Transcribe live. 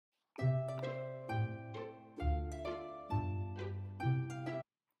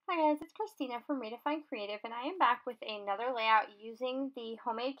Hi guys, it's Christina from Redefine Creative, and I am back with another layout using the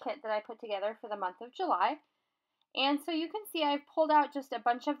homemade kit that I put together for the month of July. And so you can see I've pulled out just a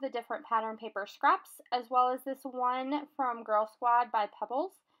bunch of the different pattern paper scraps, as well as this one from Girl Squad by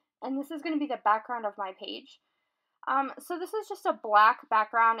Pebbles. And this is going to be the background of my page. So this is just a black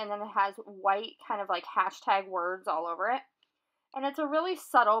background, and then it has white kind of like hashtag words all over it. And it's a really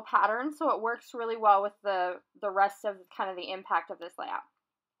subtle pattern, so it works really well with the rest of kind of the impact of this layout.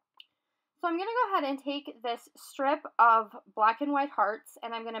 So I'm going to go ahead and take this strip of black and white hearts,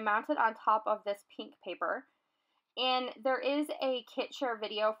 and I'm going to mount it on top of this pink paper. And there is a kit share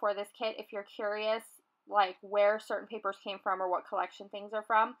video for this kit if you're curious like where certain papers came from or what collection things are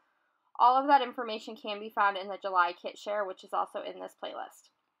from. All of that information can be found in the July kit share, which is also in this playlist.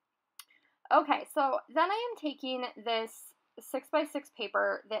 Okay, so then I am taking this 6x6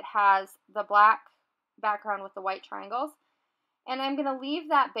 paper that has the black background with the white triangles, and I'm going to leave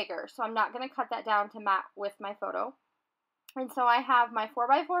that bigger, so I'm not going to cut that down to match with my photo. And so I have my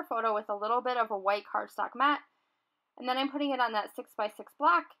 4x4 photo with a little bit of a white cardstock mat, and then I'm putting it on that 6x6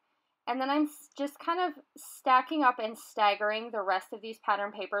 black, and then I'm just kind of stacking up and staggering the rest of these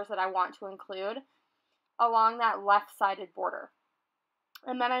pattern papers that I want to include along that left-sided border.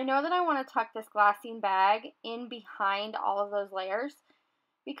 And then I know that I want to tuck this glassine bag in behind all of those layers,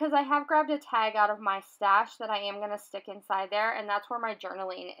 because I have grabbed a tag out of my stash that I am going to stick inside there, and that's where my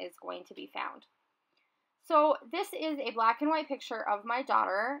journaling is going to be found. So this is a black and white picture of my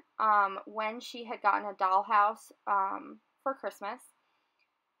daughter when she had gotten a dollhouse for Christmas.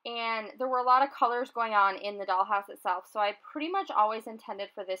 And there were a lot of colors going on in the dollhouse itself, so I pretty much always intended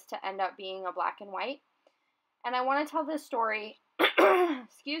for this to end up being a black and white. And I want to tell this story,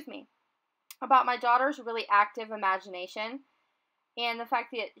 excuse me, about my daughter's really active imagination. And the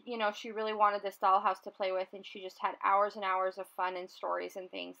fact that, you know, she really wanted this dollhouse to play with, and she just had hours and hours of fun and stories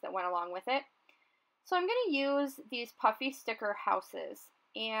and things that went along with it. So I'm going to use these puffy sticker houses,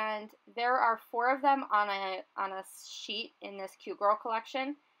 and there are 4 of them on a sheet in this Cute Girl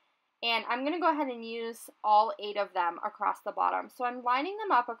collection. And I'm going to go ahead and use all 8 of them across the bottom. So I'm lining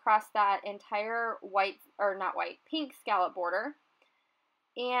them up across that entire pink scallop border.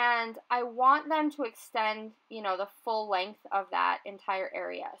 And I want them to extend, you know, the full length of that entire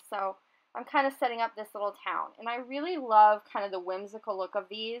area. So I'm kind of setting up this little town. And I really love kind of the whimsical look of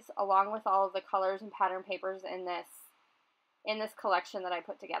these, along with all of the colors and pattern papers in this collection that I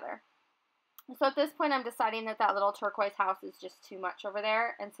put together. So at this point, I'm deciding that that little turquoise house is just too much over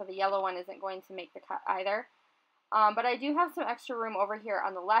there, and so the yellow one isn't going to make the cut either. But I do have some extra room over here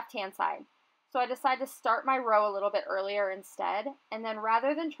on the left-hand side. So I decided to start my row a little bit earlier instead, and then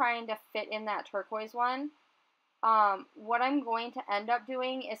rather than trying to fit in that turquoise one, what I'm going to end up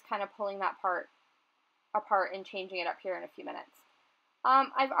doing is kind of pulling that part apart and changing it up here in a few minutes.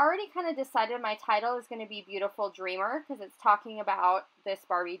 I've already kind of decided my title is going to be Beautiful Dreamer, because it's talking about this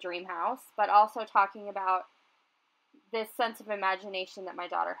Barbie dream house, but also talking about this sense of imagination that my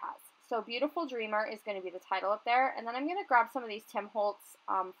daughter has. So Beautiful Dreamer is going to be the title up there, and then I'm going to grab some of these Tim Holtz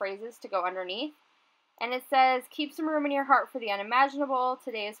phrases to go underneath. And it says, keep some room in your heart for the unimaginable,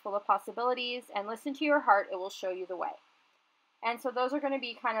 today is full of possibilities, and listen to your heart, it will show you the way. And so those are going to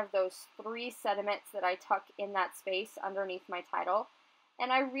be kind of those 3 sentiments that I tuck in that space underneath my title.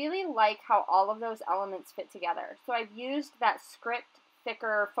 And I really like how all of those elements fit together. So I've used that script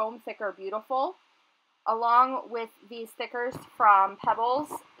thicker, foam thicker Beautiful, along with these stickers from Pebbles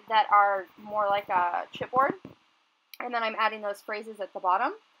that are more like a chipboard. And then I'm adding those phrases at the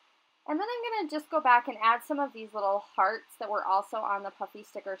bottom. And then I'm going to just go back and add some of these little hearts that were also on the puffy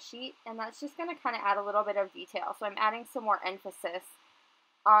sticker sheet. And that's just going to kind of add a little bit of detail. So I'm adding some more emphasis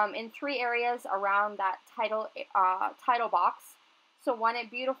in 3 areas around that title box. So one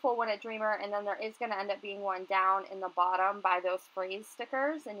at Beautiful, one at Dreamer, and then there is going to end up being one down in the bottom by those phrase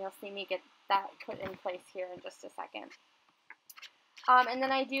stickers. And you'll see me get that put in place here in just a second. And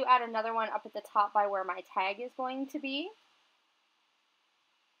then I do add another one up at the top by where my tag is going to be.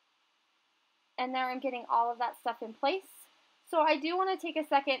 And there I'm getting all of that stuff in place. So I do want to take a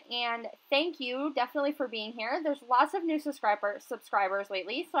second and thank you definitely for being here. There's lots of new subscribers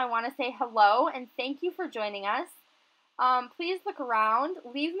lately, so I want to say hello and thank you for joining us. Please look around,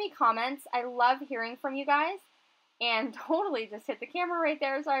 leave me comments. I love hearing from you guys. And totally just hit the camera right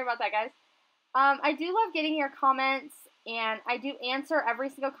there. Sorry about that, guys. I do love getting your comments, and I do answer every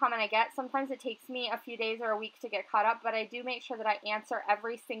single comment I get. Sometimes it takes me a few days or a week to get caught up, but I do make sure that I answer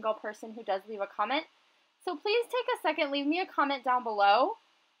every single person who does leave a comment. So please take a second, leave me a comment down below.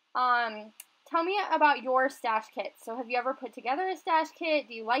 Tell me about your stash kits. So have you ever put together a stash kit?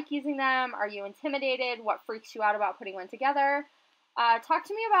 Do you like using them? Are you intimidated? What freaks you out about putting one together? Talk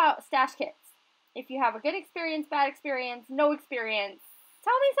to me about stash kits. If you have a good experience, bad experience, no experience,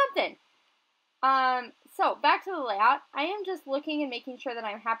 tell me something. So back to the layout. I am just looking and making sure that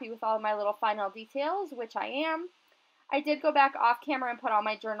I'm happy with all of my little final details, which I am. I did go back off camera and put all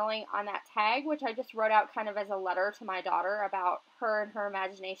my journaling on that tag, which I just wrote out kind of as a letter to my daughter about her and her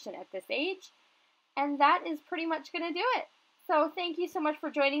imagination at this age. And that is pretty much going to do it. So thank you so much for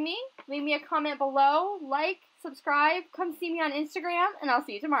joining me. Leave me a comment below, like, subscribe, come see me on Instagram, and I'll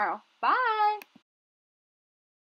see you tomorrow. Bye!